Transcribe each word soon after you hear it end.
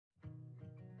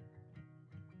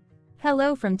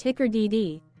Hello from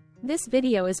TickerDD. This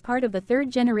video is part of the third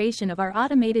generation of our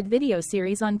automated video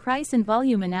series on price and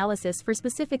volume analysis for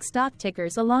specific stock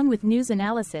tickers along with news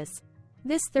analysis.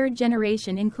 This third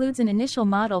generation includes an initial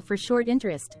model for short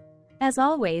interest. As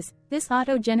always, this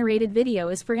auto-generated video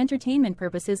is for entertainment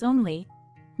purposes only.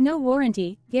 No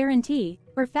warranty, guarantee,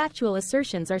 or factual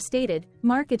assertions are stated,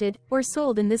 marketed, or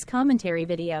sold in this commentary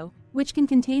video, which can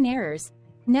contain errors.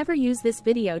 Never use this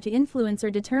video to influence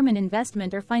or determine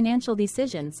investment or financial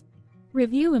decisions.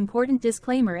 Review important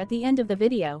disclaimer at the end of the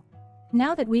video.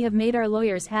 Now that we have made our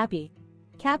lawyers happy,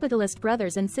 capitalist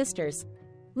brothers and sisters,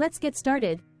 let's get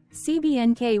started.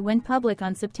 CBNK went public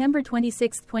on September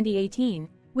 26, 2018,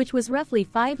 which was roughly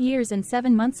 5 years and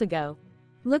 7 months ago.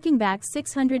 Looking back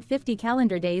 650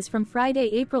 calendar days from Friday,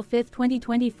 April 5,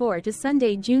 2024 to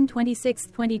Sunday, June 26,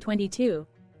 2022.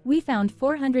 We found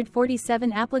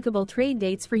 447 applicable trade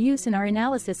dates for use in our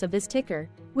analysis of this ticker,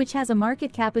 which has a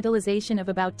market capitalization of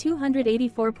about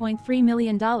 $284.3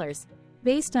 million.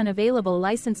 Based on available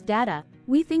licensed data,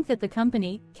 we think that the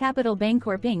company, Quartile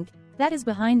Bancorp Inc., that is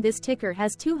behind this ticker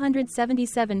has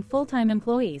 277 full-time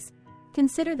employees.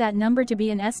 Consider that number to be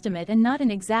an estimate and not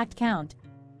an exact count.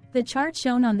 The chart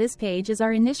shown on this page is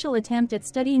our initial attempt at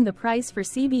studying the price for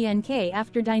CBNK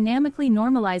after dynamically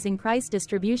normalizing price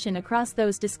distribution across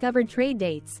those discovered trade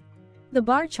dates. The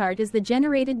bar chart is the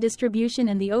generated distribution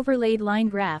and the overlaid line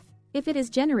graph, if it is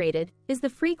generated, is the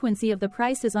frequency of the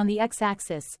prices on the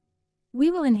x-axis.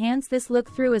 We will enhance this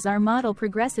look-through as our model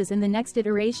progresses in the next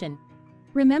iteration.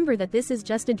 Remember that this is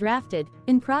just a drafted,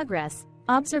 in progress,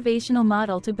 observational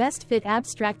model to best fit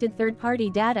abstracted third-party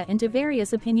data into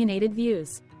various opinionated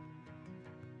views.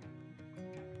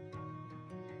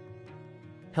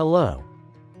 Hello.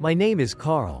 My name is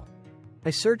Carl. I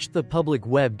searched the public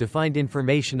web to find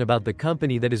information about the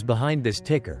company that is behind this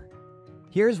ticker.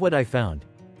 Here's what I found.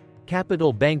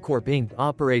 Quartile Bancorp Inc.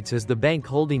 operates as the bank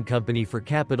holding company for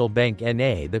Quartile Bank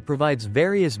N.A. that provides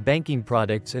various banking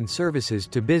products and services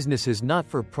to businesses,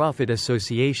 not-for-profit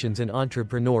associations and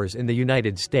entrepreneurs in the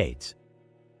United States.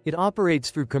 It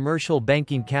operates through commercial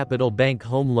banking, Quartile Bank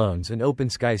home loans and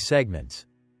OpenSky segments.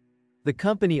 The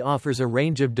company offers a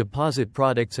range of deposit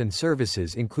products and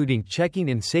services including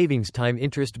checking and savings time,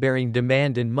 interest-bearing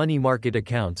demand and money market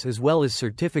accounts, as well as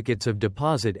certificates of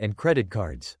deposit and credit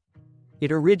cards.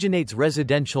 It originates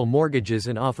residential mortgages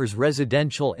and offers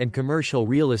residential and commercial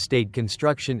real estate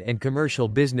construction and commercial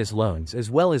business loans,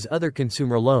 as well as other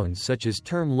consumer loans such as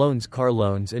term loans, car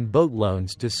loans and boat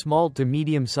loans to small to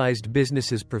medium-sized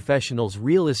businesses, professionals,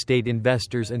 real estate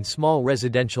investors and small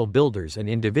residential builders and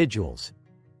individuals.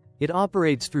 It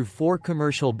operates through 4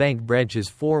 commercial bank branches,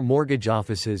 4 mortgage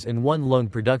offices and 1 loan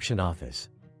production office.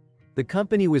 The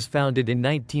company was founded in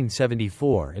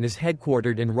 1974 and is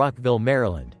headquartered in Rockville,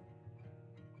 Maryland.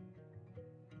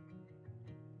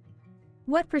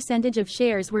 What percentage of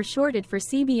shares were shorted for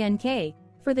CBNK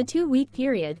for the 2-week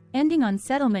period, ending on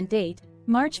settlement date,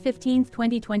 March 15,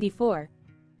 2024?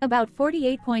 About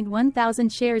 48.1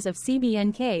 thousand shares of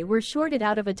CBNK were shorted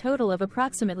out of a total of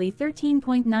approximately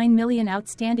 13.9 million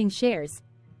outstanding shares.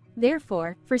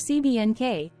 Therefore, for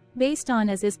CBNK, based on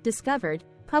as is discovered,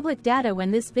 public data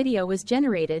when this video was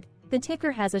generated, the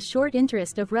ticker has a short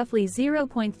interest of roughly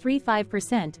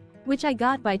 0.35%, which I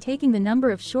got by taking the number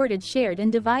of shorted shared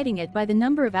and dividing it by the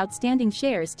number of outstanding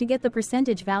shares to get the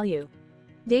percentage value.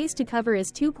 Days to cover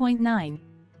is 2.9.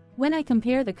 When I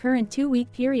compare the current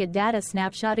 2-week period data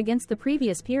snapshot against the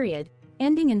previous period,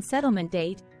 ending in settlement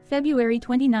date, February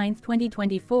 29,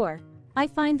 2024, I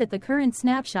find that the current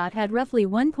snapshot had roughly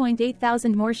 1.8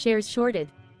 thousand more shares shorted.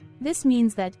 This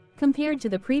means that, compared to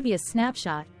the previous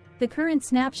snapshot, the current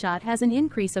snapshot has an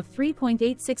increase of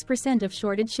 3.86% of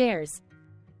shorted shares.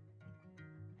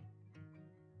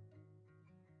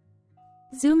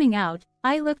 Zooming out,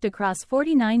 I looked across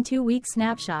 49 2-week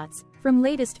snapshots, from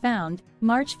latest found,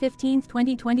 March 15,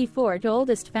 2024 to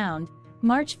oldest found,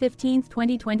 March 15,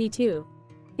 2022.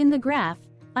 In the graph,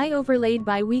 I overlaid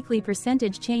bi-weekly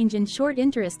percentage change in short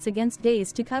interests against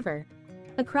days to cover.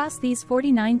 Across these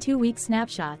 49 2-week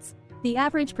snapshots, the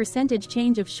average percentage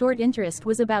change of short interest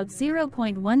was about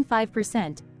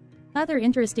 0.15%. Other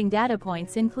interesting data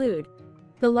points include: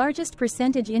 the largest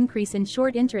percentage increase in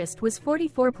short interest was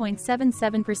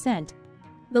 44.77%.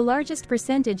 The largest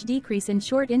percentage decrease in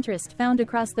short interest found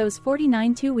across those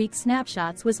 49 2-week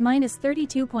snapshots was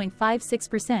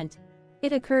 -32.56%.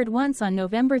 It occurred once on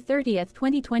November 30,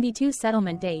 2022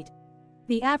 settlement date.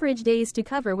 The average days to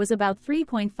cover was about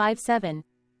 3.57.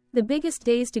 The biggest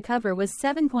days to cover was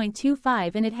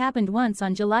 7.25 and it happened once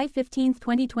on July 15,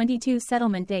 2022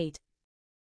 settlement date.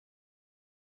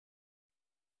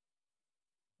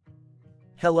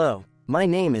 Hello, My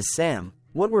name is Sam.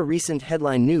 What were recent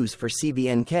headline news for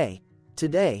CBNK?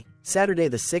 Today, Saturday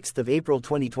the 6th of April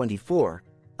 2024,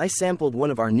 I sampled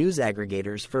one of our news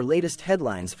aggregators for latest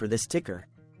headlines for this ticker.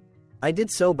 I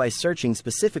did so by searching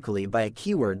specifically by a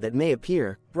keyword that may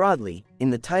appear, broadly,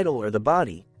 in the title or the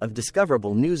body of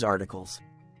discoverable news articles.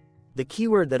 The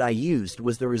keyword that I used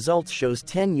was the results shows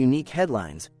 10 unique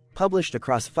headlines, published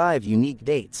across 5 unique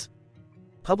dates.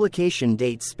 Publication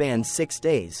dates spanned 6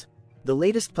 days. The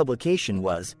latest publication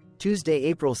was Tuesday,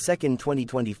 April 2,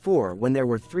 2024, when there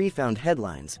were 3 found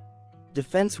headlines.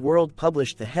 Defense World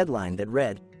published the headline that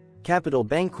read, Capital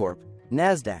Bancorp,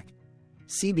 NASDAQ.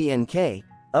 CBNK,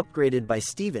 upgraded by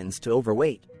Stevens to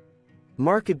overweight.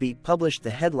 MarketBeat published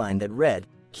the headline that read,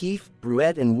 Keefe,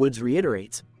 Bruyette and Woods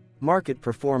reiterates, Market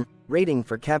Perform, rating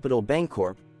for Capital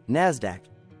Bancorp, NASDAQ.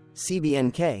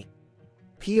 CBNK.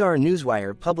 PR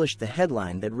Newswire published the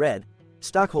headline that read,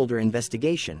 Stockholder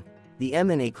Investigation. The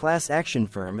M&A class action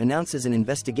firm announces an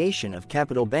investigation of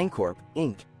Capital Bancorp,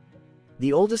 Inc.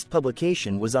 The oldest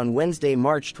publication was on Wednesday,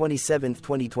 March 27,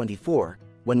 2024,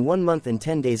 when 1 month and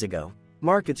 10 days ago,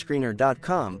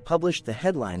 MarketScreener.com published the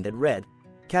headline that read,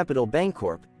 Capital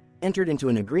Bancorp, entered into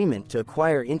an agreement to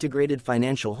acquire Integrated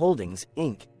Financial Holdings,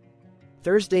 Inc.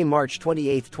 Thursday, March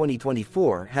 28,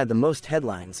 2024 had the most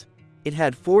headlines. It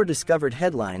had 4 discovered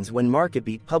headlines when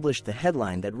MarketBeat published the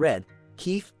headline that read,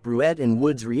 Keefe, Bruyette and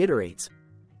Woods reiterates,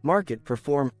 Market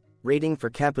Perform, rating for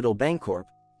Capital Bancorp,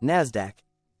 NASDAQ.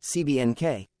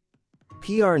 CBNK.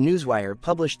 PR Newswire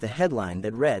published the headline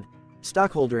that read,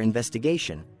 Stockholder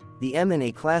Investigation. The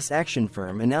M&A class action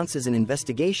firm announces an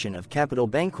investigation of Capital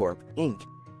Bancorp, Inc.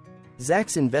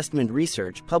 Zacks Investment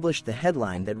Research published the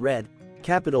headline that read,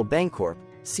 Capital Bancorp,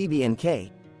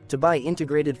 CBNK, to buy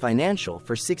Integrated Financial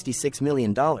for $66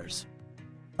 million.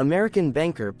 American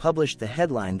Banker published the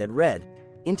headline that read,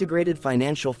 Integrated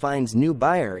Financial finds new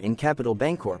buyer in Capital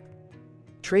Bancorp.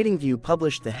 TradingView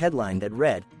published the headline that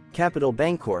read, Capital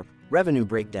Bancorp, revenue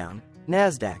breakdown,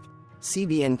 NASDAQ.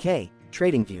 CBNK,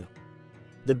 TradingView.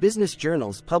 The Business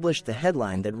Journals published the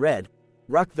headline that read,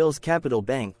 Rockville's Capital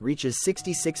Bank reaches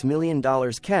 $66 million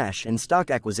cash and stock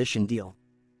acquisition deal.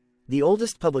 The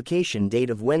oldest publication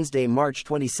date of Wednesday, March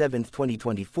 27,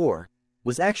 2024,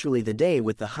 was actually the day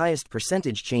with the highest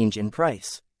percentage change in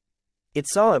price. It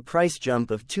saw a price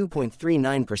jump of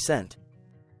 2.39%.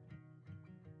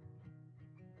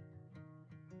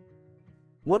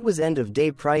 What was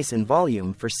end-of-day price and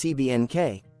volume for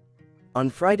CBNK?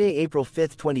 On Friday, April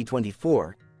 5,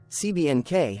 2024,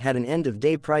 CBNK had an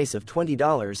end-of-day price of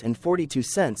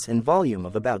 $20.42 and volume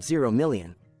of about 0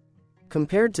 million.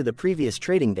 Compared to the previous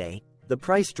trading day, the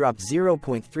price dropped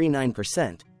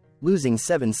 0.39%, losing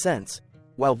 7 cents,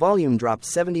 while volume dropped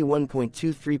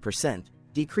 71.23%,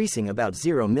 decreasing about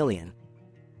 0 million.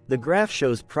 The graph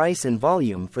shows price and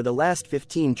volume for the last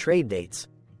 15 trade dates.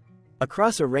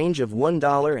 Across a range of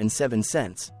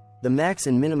 $1.07, the max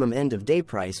and minimum end-of-day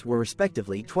price were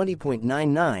respectively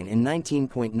 20.99 and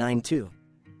 19.92.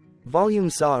 Volume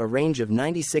saw a range of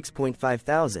 96.5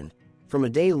 thousand, from a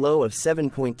day low of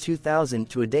 7.2 thousand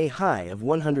to a day high of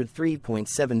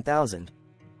 103.7 thousand.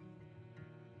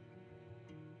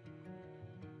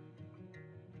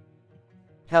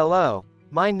 Hello,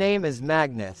 my name is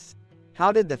Magnus.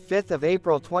 How did the 5th of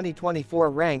April 2024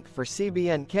 rank for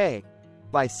CBNK?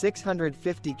 By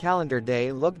 650 calendar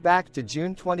day look back to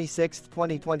June 26,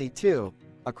 2022,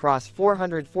 across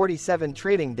 447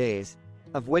 trading days,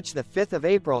 of which the 5th of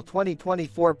April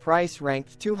 2024 price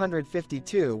ranked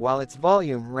 252 while its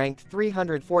volume ranked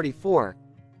 344.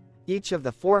 Each of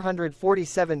the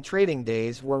 447 trading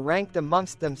days were ranked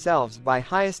amongst themselves by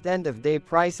highest end-of-day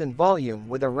price and volume,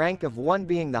 with a rank of 1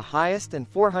 being the highest and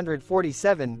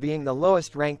 447 being the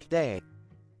lowest ranked day.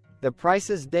 The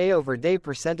price's day-over-day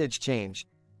percentage change,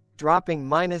 dropping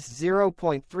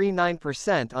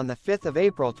 -0.39% on the 5th of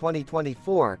April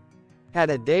 2024, had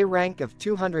a day rank of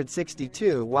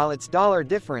 262 while its dollar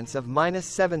difference of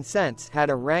 -7 cents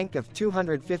had a rank of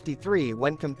 253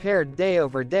 when compared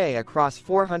day-over-day across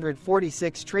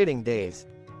 446 trading days.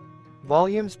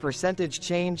 Volume's percentage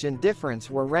change and difference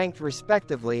were ranked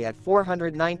respectively at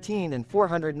 419 and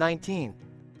 419.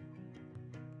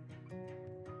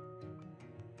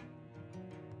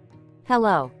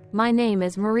 Hello, my name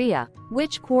is Maria.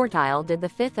 Which quartile did the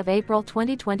 5th of April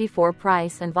 2024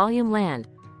 price and volume land?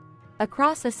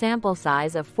 Across a sample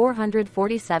size of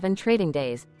 447 trading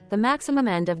days, the maximum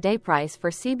end-of-day price for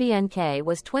CBNK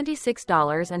was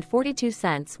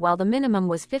 $26.42 while the minimum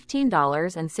was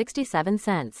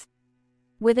 $15.67.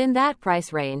 Within that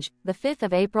price range, the 5th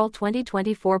of April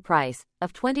 2024 price,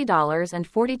 of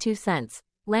 $20.42,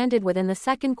 landed within the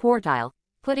second quartile,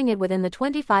 putting it within the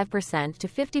 25% to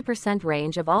 50%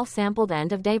 range of all sampled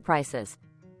end-of-day prices.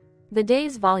 The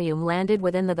day's volume landed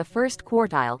within the first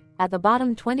quartile, at the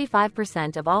bottom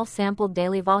 25% of all sampled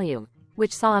daily volume,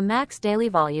 which saw a max daily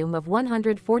volume of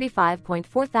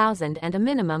 145.4 thousand and a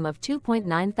minimum of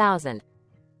 2.9 thousand.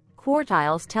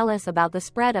 Quartiles tell us about the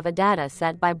spread of a data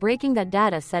set by breaking that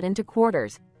data set into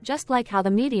quarters, just like how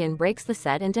the median breaks the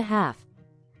set into half.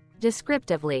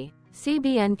 Descriptively,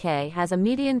 CBNK has a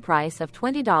median price of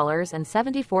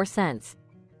 $20.74.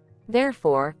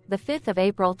 Therefore, the 5th of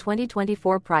April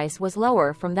 2024 price was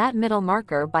lower from that middle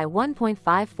marker by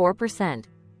 1.54%.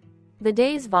 The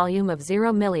day's volume of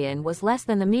 0 million was less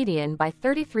than the median by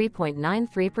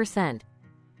 33.93%.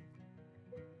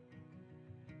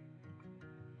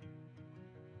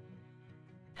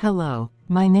 Hello,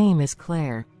 my name is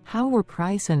Claire. How were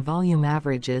price and volume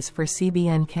averages for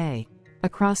CBNK?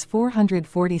 Across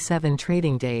 447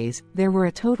 trading days, there were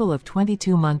a total of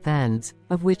 22 month ends,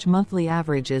 of which monthly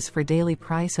averages for daily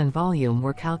price and volume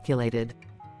were calculated.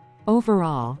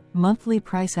 Overall, monthly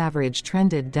price average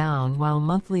trended down while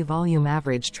monthly volume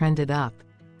average trended up.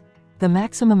 The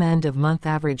maximum end-of-month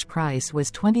average price was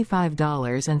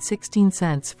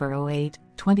 $25.16 for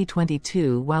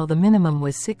 08-2022 while the minimum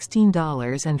was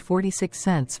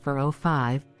 $16.46 for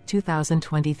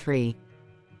 05-2023.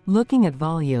 Looking at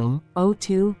volume,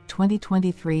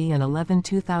 02-2023 and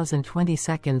 11-2020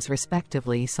 seconds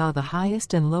respectively saw the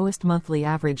highest and lowest monthly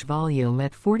average volume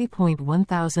at 40.1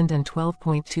 thousand and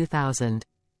 12.2 thousand.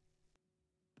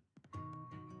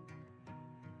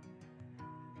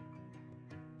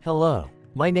 Hello,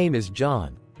 my name is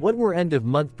John. What were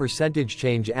end-of-month percentage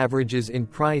change averages in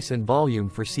price and volume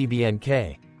for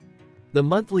CBNK? The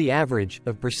monthly average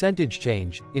of percentage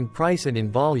change in price and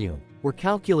in volume were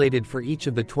calculated for each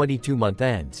of the 22-month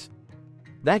ends.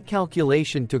 That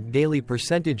calculation took daily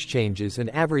percentage changes and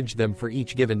averaged them for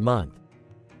each given month.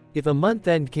 If a month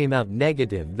end came out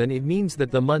negative, then it means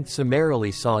that the month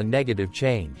summarily saw a negative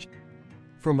change.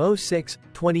 From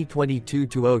 06-2022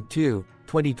 to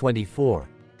 02-2024,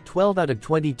 12 out of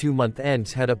 22 month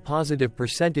ends had a positive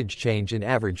percentage change in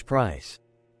average price.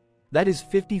 That is,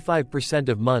 55%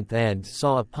 of month ends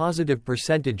saw a positive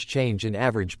percentage change in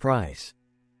average price.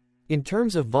 In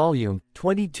terms of volume,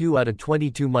 22 out of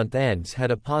 22 month ends had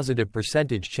a positive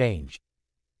percentage change.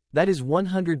 That is,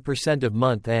 100% of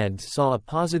month ends saw a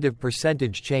positive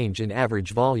percentage change in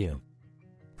average volume.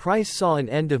 Price saw an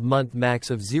end-of-month max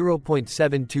of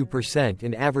 0.72%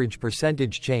 in average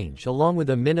percentage change along with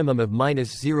a minimum of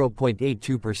minus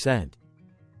 0.82%.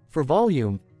 For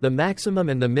volume, the maximum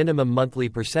and the minimum monthly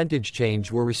percentage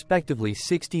change were respectively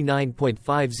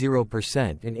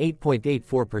 69.50% and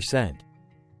 8.84%.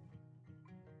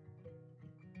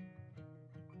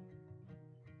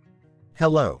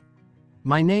 Hello.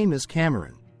 My name is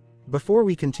Cameron. Before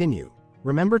we continue,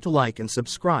 remember to like and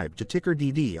subscribe to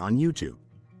TickerDD on YouTube.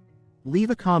 Leave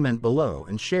a comment below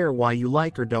and share why you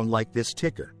like or don't like this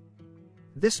ticker.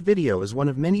 This video is one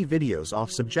of many videos off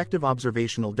subjective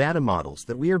observational data models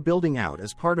that we are building out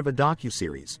as part of a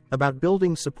docuseries about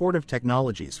building supportive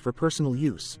technologies for personal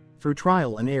use, through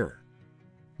trial and error.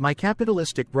 My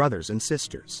capitalistic brothers and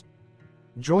sisters,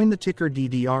 join the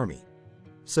TickerDD army.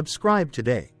 Subscribe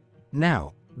today.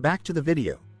 Now, back to the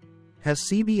video. Has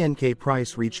CBNK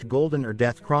price reached golden or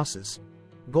death crosses?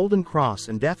 Golden cross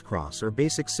and death cross are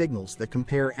basic signals that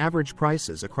compare average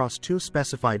prices across two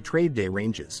specified trade day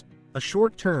ranges, a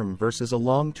short-term versus a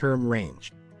long-term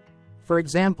range. For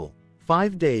example,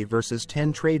 5-day versus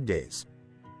 10 trade days.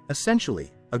 Essentially,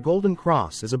 a golden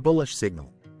cross is a bullish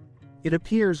signal. It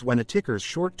appears when a ticker's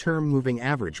short-term moving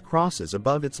average crosses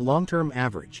above its long-term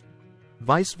average.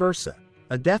 Vice versa,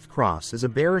 a death cross is a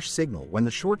bearish signal when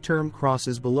the short-term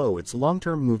crosses below its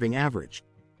long-term moving average.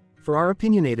 For our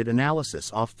opinionated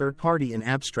analysis off third-party and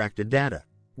abstracted data,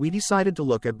 we decided to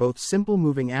look at both simple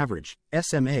moving average,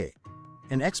 SMA,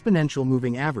 and exponential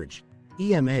moving average,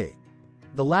 EMA.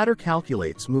 The latter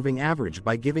calculates moving average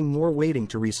by giving more weighting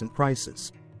to recent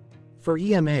prices. For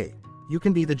EMA, you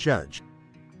can be the judge.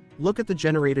 Look at the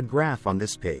generated graph on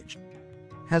this page.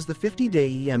 Has the 50-day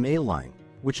EMA line,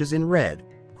 which is in red,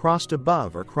 crossed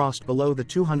above or crossed below the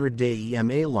 200-day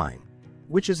EMA line,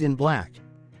 which is in black?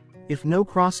 If no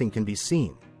crossing can be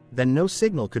seen, then no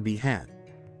signal could be had.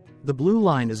 The blue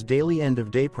line is daily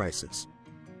end-of-day prices.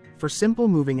 For simple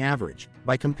moving average,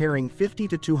 by comparing 50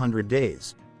 to 200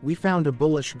 days, we found a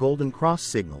bullish golden cross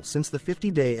signal since the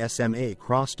 50-day SMA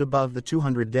crossed above the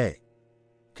 200-day.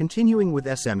 Continuing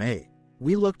with SMA,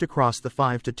 we looked across the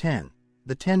 5 to 10,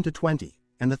 the 10 to 20,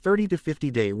 and the 30 to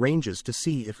 50-day ranges to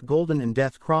see if golden and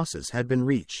death crosses had been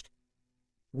reached.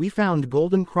 We found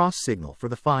golden cross signal for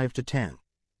the 5 to 10.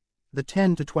 the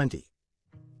 10 to 20.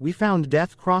 We found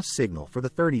death cross signal for the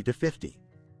 30 to 50.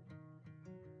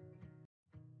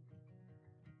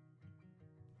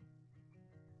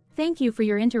 Thank you for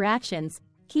your interactions.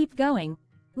 Keep going.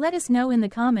 Let us know in the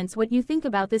comments what you think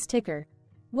about this ticker.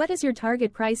 What is your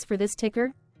target price for this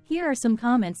ticker? Here are some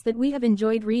comments that we have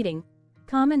enjoyed reading.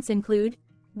 Comments include,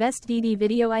 best DD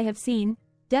video I have seen,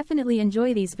 definitely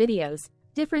enjoy these videos,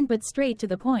 different but straight to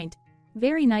the point,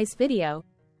 very nice video.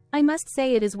 I must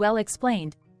say it is well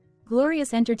explained.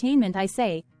 Glorious entertainment I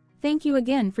say, thank you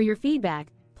again for your feedback,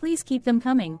 please keep them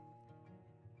coming.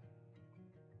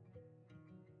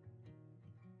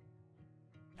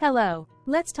 Hello,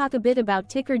 let's talk a bit about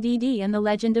TickerDD and the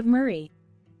legend of Murray.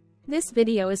 This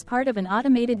video is part of an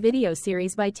automated video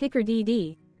series by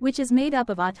TickerDD, which is made up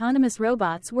of autonomous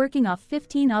robots working off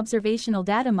 15 observational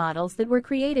data models that were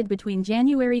created between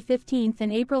January 15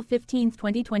 and April 15,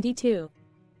 2022.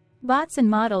 Bots and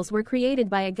models were created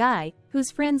by a guy, whose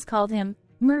friends called him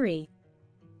Murray.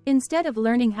 Instead of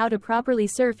learning how to properly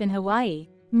surf in Hawaii,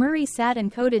 Murray sat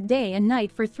and coded day and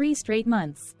night for 3 straight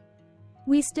months.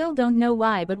 We still don't know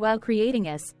why, but while creating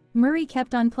us, Murray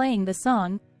kept on playing the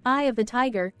song, Eye of the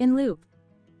Tiger, in loop.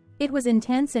 It was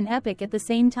intense and epic at the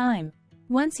same time.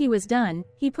 Once he was done,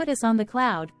 he put us on the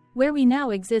cloud, where we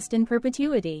now exist in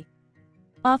perpetuity.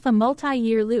 Off a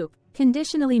multi-year loop,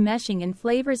 conditionally meshing in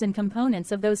flavors and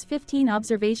components of those 15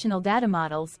 observational data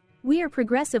models, we are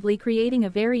progressively creating a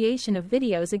variation of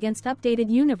videos against updated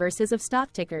universes of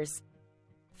stock tickers.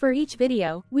 For each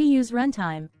video, we use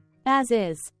runtime, as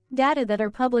is, data that are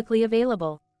publicly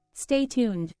available. Stay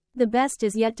tuned. The best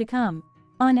is yet to come.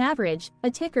 On average, a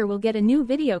ticker will get a new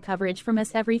video coverage from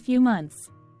us every few months.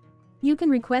 You can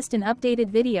request an updated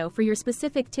video for your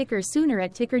specific ticker sooner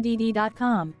at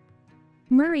TickerDD.com.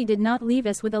 Murray did not leave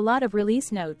us with a lot of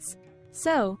release notes.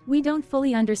 So, we don't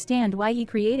fully understand why he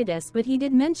created us, but he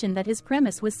did mention that his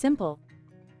premise was simple.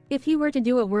 If he were to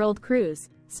do a world cruise,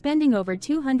 spending over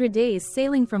 200 days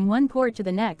sailing from one port to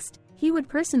the next, he would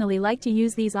personally like to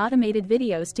use these automated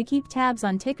videos to keep tabs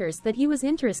on tickers that he was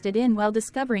interested in while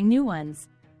discovering new ones.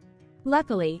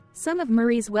 Luckily, some of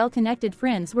Murray's well-connected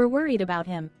friends were worried about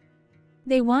him.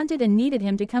 They wanted and needed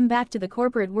him to come back to the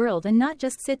corporate world and not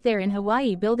just sit there in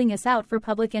Hawaii building us out for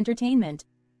public entertainment.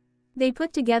 They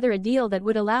put together a deal that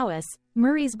would allow us,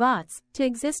 Murray's bots, to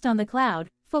exist on the cloud,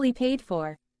 fully paid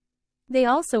for. They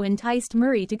also enticed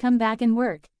Murray to come back and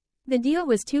work. The deal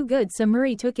was too good, so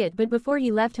Murray took it, but before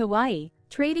he left Hawaii,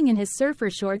 trading in his surfer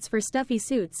shorts for stuffy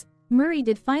suits, Murray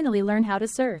did finally learn how to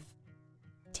surf.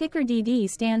 TickerDD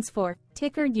stands for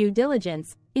Ticker Due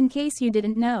Diligence, in case you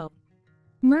didn't know.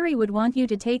 Murray would want you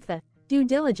to take the due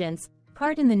diligence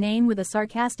part in the name with a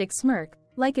sarcastic smirk,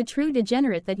 like a true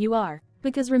degenerate that you are,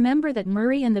 because remember that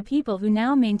Murray and the people who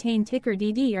now maintain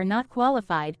TickerDD are not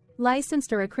qualified,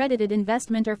 licensed or accredited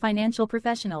investment or financial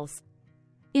professionals.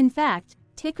 In fact,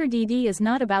 TickerDD is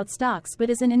not about stocks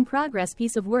but is an in-progress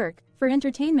piece of work, for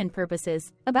entertainment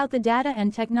purposes, about the data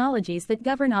and technologies that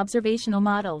govern observational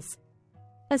models.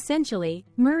 Essentially,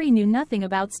 Murray knew nothing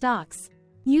about stocks.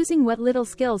 Using what little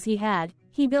skills he had,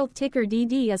 he built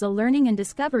TickerDD as a learning and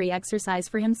discovery exercise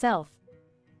for himself.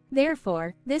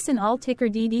 Therefore, this and all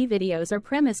TickerDD videos are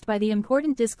premised by the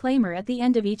important disclaimer at the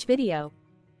end of each video.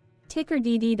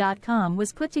 TickerDD.com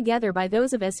was put together by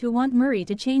those of us who want Murray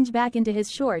to change back into his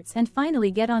shorts and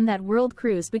finally get on that world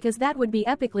cruise, because that would be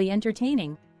epically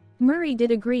entertaining. Murray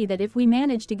did agree that if we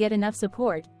managed to get enough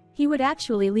support, he would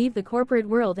actually leave the corporate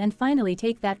world and finally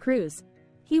take that cruise.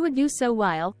 He would do so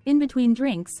while, in between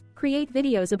drinks, create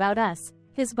videos about us,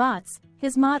 his bots,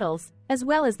 his models, as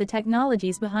well as the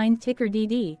technologies behind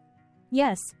TickerDD.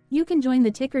 Yes, you can join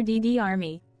the TickerDD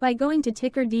army by going to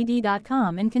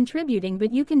TickerDD.com and contributing,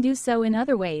 but you can do so in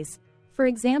other ways. For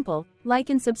example, like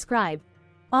and subscribe.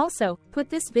 Also, put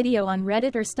this video on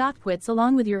Reddit or StockTwits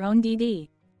along with your own DD.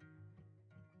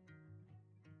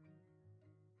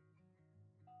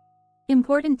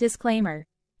 Important disclaimer.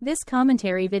 This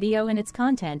commentary video and its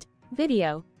content,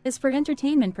 video, is for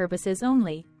entertainment purposes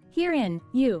only. Herein,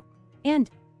 you and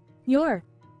your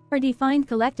are defined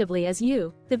collectively as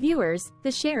you, the viewers,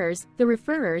 the sharers, the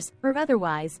referrers, or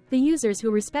otherwise, the users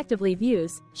who respectively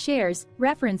views, shares,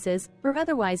 references, or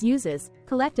otherwise uses,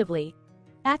 collectively,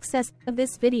 access of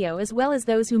this video, as well as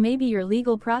those who may be your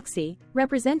legal proxy,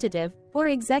 representative, or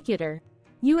executor.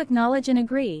 You acknowledge and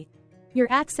agree.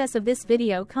 Your access of this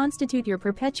video constitute your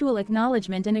perpetual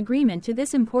acknowledgement and agreement to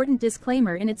this important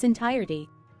disclaimer in its entirety.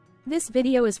 This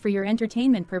video is for your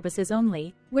entertainment purposes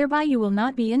only, whereby you will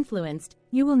not be influenced,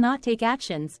 you will not take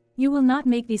actions, you will not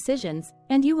make decisions,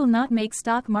 and you will not make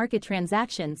stock market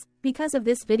transactions, because of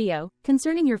this video,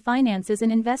 concerning your finances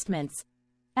and investments.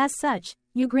 As such,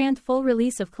 you grant full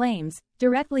release of claims,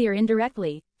 directly or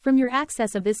indirectly, from your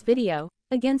access of this video,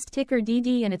 against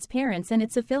TickerDD and its parents and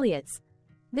its affiliates.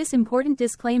 This important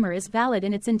disclaimer is valid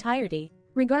in its entirety,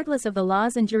 regardless of the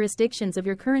laws and jurisdictions of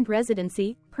your current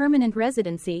residency, permanent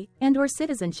residency, and/or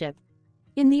citizenship.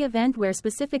 In the event where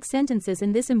specific sentences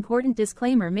in this important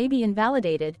disclaimer may be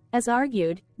invalidated, as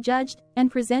argued, judged,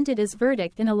 and presented as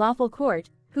verdict in a lawful court,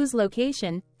 whose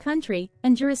location, country,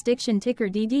 and jurisdiction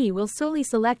TickerDD will solely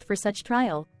select for such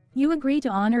trial, you agree to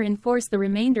honor and enforce the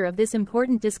remainder of this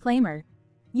important disclaimer.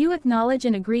 You acknowledge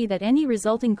and agree that any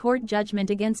resulting court judgment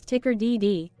against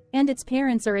TickerDD, and its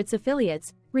parents or its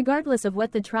affiliates, regardless of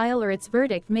what the trial or its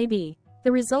verdict may be,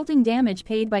 the resulting damage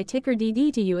paid by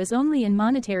TickerDD to you is only in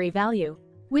monetary value,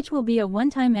 which will be a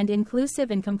one-time and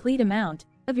inclusive and complete amount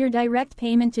of your direct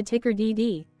payment to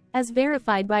TickerDD, as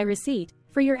verified by receipt,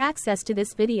 for your access to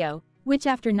this video, which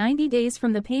after 90 days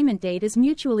from the payment date is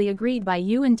mutually agreed by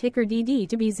you and TickerDD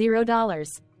to be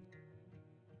 $0.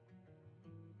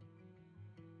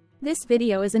 This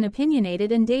video is an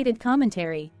opinionated and dated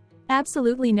commentary.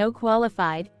 Absolutely no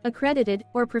qualified, accredited,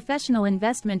 or professional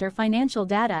investment or financial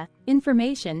data,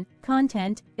 information,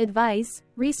 content, advice,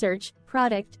 research,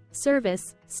 product,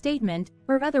 service, statement,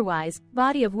 or otherwise,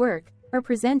 body of work, are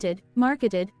presented,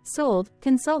 marketed, sold,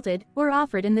 consulted, or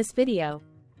offered in this video.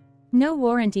 No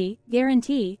warranty,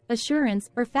 guarantee, assurance,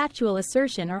 or factual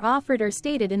assertion are offered or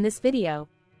stated in this video.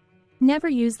 Never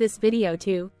use this video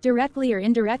to, directly or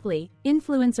indirectly,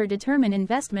 influence or determine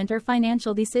investment or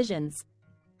financial decisions.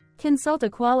 Consult a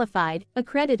qualified,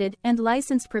 accredited, and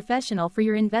licensed professional for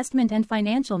your investment and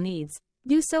financial needs.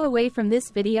 Do so away from this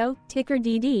video,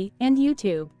 TickerDD, and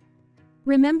YouTube.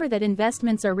 Remember that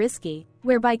investments are risky,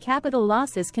 whereby capital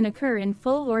losses can occur in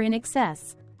full or in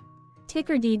excess.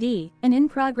 TickerDD, an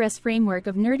in-progress framework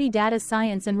of nerdy data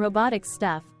science and robotics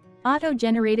stuff,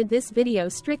 auto-generated this video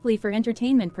strictly for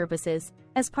entertainment purposes,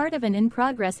 as part of an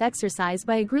in-progress exercise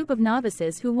by a group of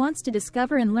novices who wants to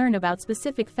discover and learn about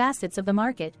specific facets of the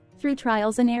market, through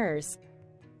trials and errors.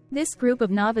 This group of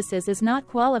novices is not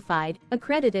qualified,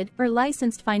 accredited, or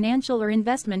licensed financial or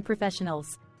investment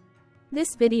professionals.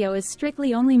 This video is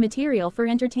strictly only material for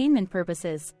entertainment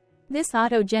purposes. This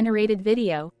auto-generated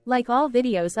video, like all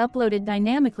videos uploaded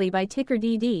dynamically by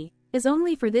TickerDD, is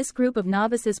only for this group of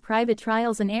novices' private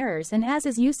trials and errors and as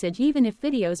is usage even if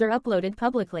videos are uploaded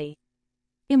publicly.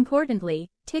 Importantly,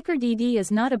 TickerDD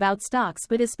is not about stocks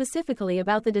but is specifically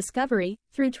about the discovery,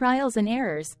 through trials and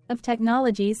errors, of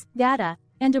technologies, data,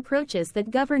 and approaches that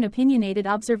govern opinionated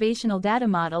observational data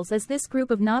models as this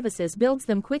group of novices builds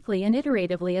them quickly and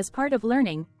iteratively as part of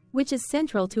learning, which is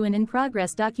central to an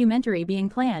in-progress documentary being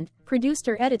planned, produced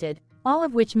or edited, all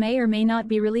of which may or may not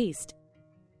be released.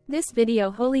 This video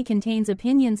wholly contains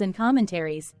opinions and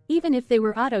commentaries, even if they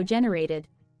were auto-generated.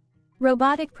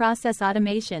 Robotic process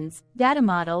automations, data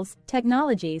models,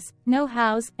 technologies,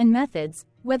 know-hows, and methods,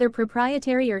 whether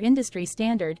proprietary or industry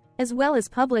standard, as well as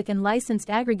public and licensed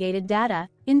aggregated data,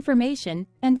 information,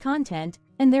 and content,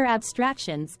 and their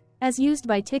abstractions, as used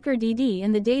by TickerDD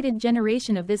in the dated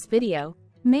generation of this video,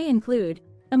 may include,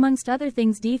 amongst other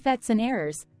things, defects and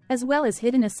errors, as well as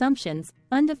hidden assumptions,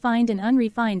 undefined and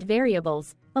unrefined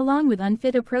variables, along with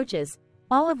unfit approaches,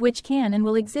 all of which can and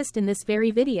will exist in this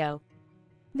very video.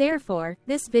 Therefore,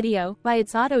 this video, by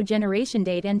its auto-generation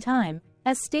date and time,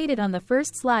 as stated on the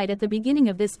first slide at the beginning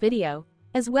of this video,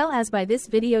 as well as by this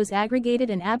video's aggregated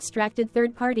and abstracted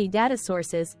third-party data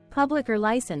sources, public or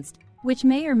licensed, which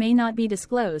may or may not be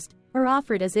disclosed, or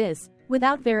offered as is,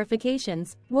 without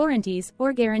verifications, warranties,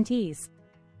 or guarantees.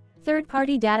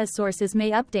 Third-party data sources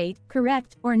may update,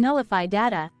 correct, or nullify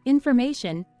data,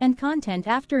 information, and content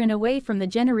after and away from the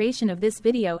generation of this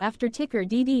video after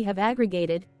TickerDD have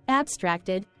aggregated,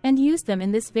 abstracted, and used them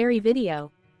in this very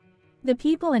video. The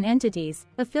people and entities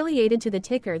affiliated to the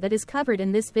ticker that is covered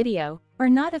in this video are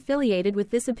not affiliated with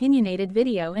this opinionated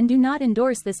video and do not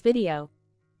endorse this video.